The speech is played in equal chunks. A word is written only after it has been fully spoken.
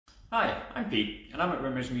Hi, I'm Pete and I'm at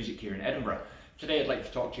Rimmer's Music here in Edinburgh. Today I'd like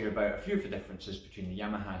to talk to you about a few of the differences between the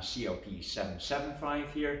Yamaha CLP-775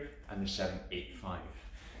 here and the 785.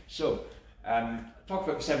 So, talk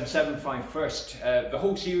about the 775 first. The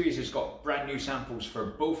whole series has got brand new samples for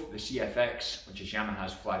both the CFX, which is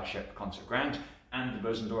Yamaha's flagship concert grand, and the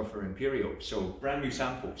Bösendorfer Imperial, so brand new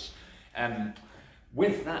samples.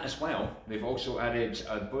 With that as well, they've also added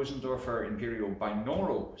a Bösendorfer Imperial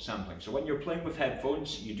binaural sampling. So when you're playing with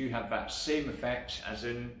headphones, you do have that same effect, as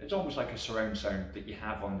in, it's almost like a surround sound that you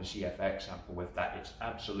have on the CFX sample with that. It's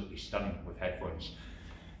absolutely stunning with headphones.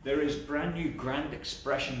 There is brand new grand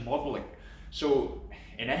expression modeling. So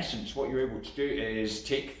in essence, what you're able to do is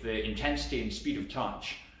take the intensity and speed of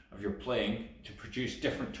touch of your playing to produce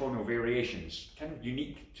different tonal variations, kind of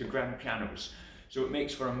unique to grand pianos. So it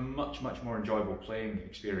makes for a much more enjoyable playing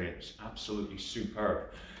experience. Absolutely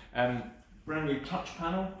superb. Brand new touch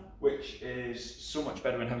panel, which is so much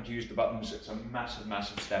better than having to use the buttons. It's a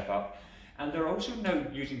massive step up. And they're also now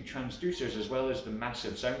using transducers as well as the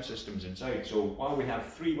massive sound systems inside. So while we have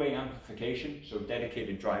three-way amplification, so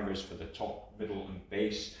dedicated drivers for the top, middle and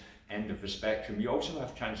bass end of the spectrum, you also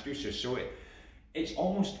have transducers. So it's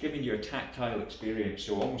almost giving you a tactile experience,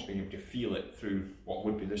 so almost being able to feel it through what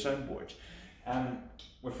would be the soundboard.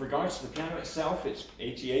 With regards to the piano itself, it's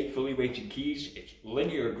 88 fully weighted keys. It's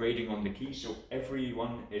linear grading on the keys, so every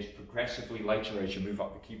one is progressively lighter as you move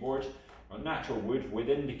up the keyboard. On natural wood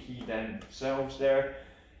within the key themselves there,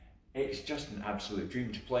 it's just an absolute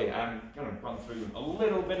dream to play. I'm going to run through a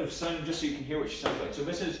little bit of sound just so you can hear what she sounds like. So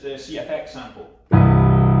this is the CFX sample.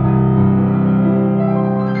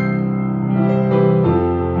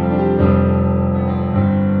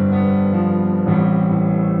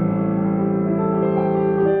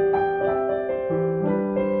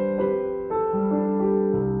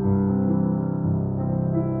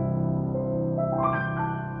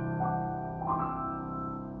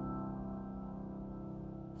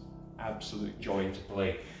 Absolute joy to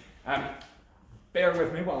play. Bear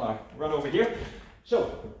with me while I run over here.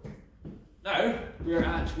 So, now we're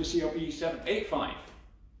at the CLP-785.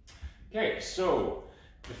 Okay, so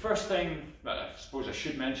the first thing that I suppose I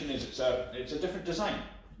should mention is it's a different design.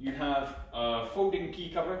 You have a folding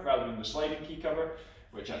key cover rather than the sliding key cover,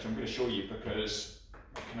 which actually I'm going to show you because,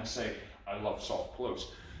 what can I say, I love soft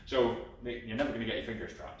close. So you're never going to get your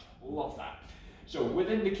fingers trapped. Love that. So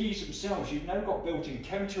within the keys themselves, you've now got built-in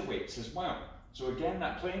counterweights as well. So again,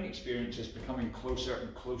 that playing experience is becoming closer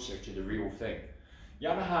and closer to the real thing.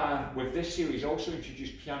 Yamaha, with this series, also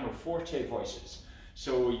introduced pianoforte voices.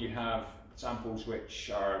 So you have samples which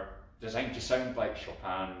are designed to sound like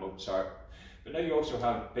Chopin, Mozart, but now you also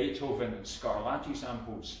have Beethoven and Scarlatti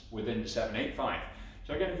samples within the 785.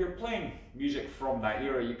 So again, if you're playing music from that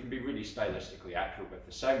era, you can be really stylistically accurate with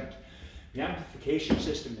the sound. The amplification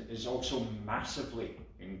system is also massively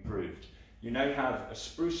improved. You now have a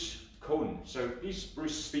spruce cone. So these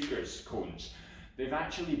spruce speakers cones, they've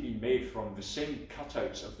actually been made from the same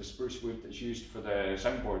cutouts of the spruce wood that's used for the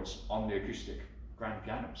soundboards on the acoustic grand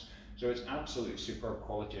pianos. So it's absolutely superb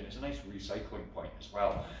quality and it's a nice recycling point as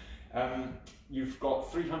well. You've got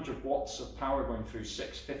 300 watts of power going through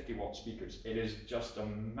 650 watt speakers. It is just a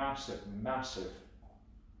massive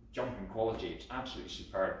jump in quality. It's absolutely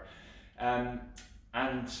superb. And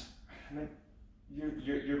I mean,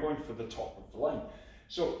 you're going for the top of the line.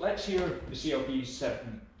 So let's hear the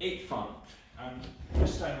CLP-785, and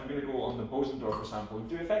this time I'm going to go on the Bösendorfer sample and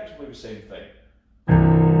do effectively the same thing.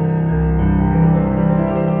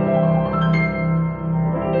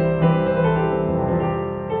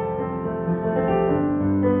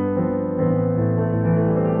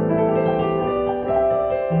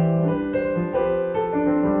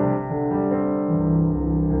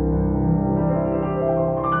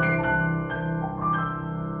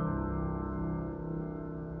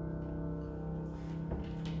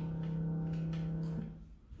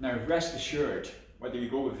 Now, rest assured, whether you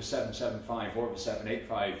go with the 775 or the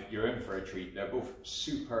 785, you're in for a treat. They're both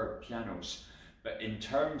superb pianos, but in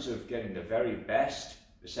terms of getting the very best,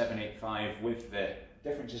 the 785 with the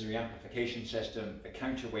differences in the amplification system, the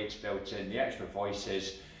counterweights built in, the extra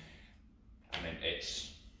voices, I mean,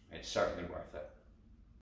 it's certainly worth it.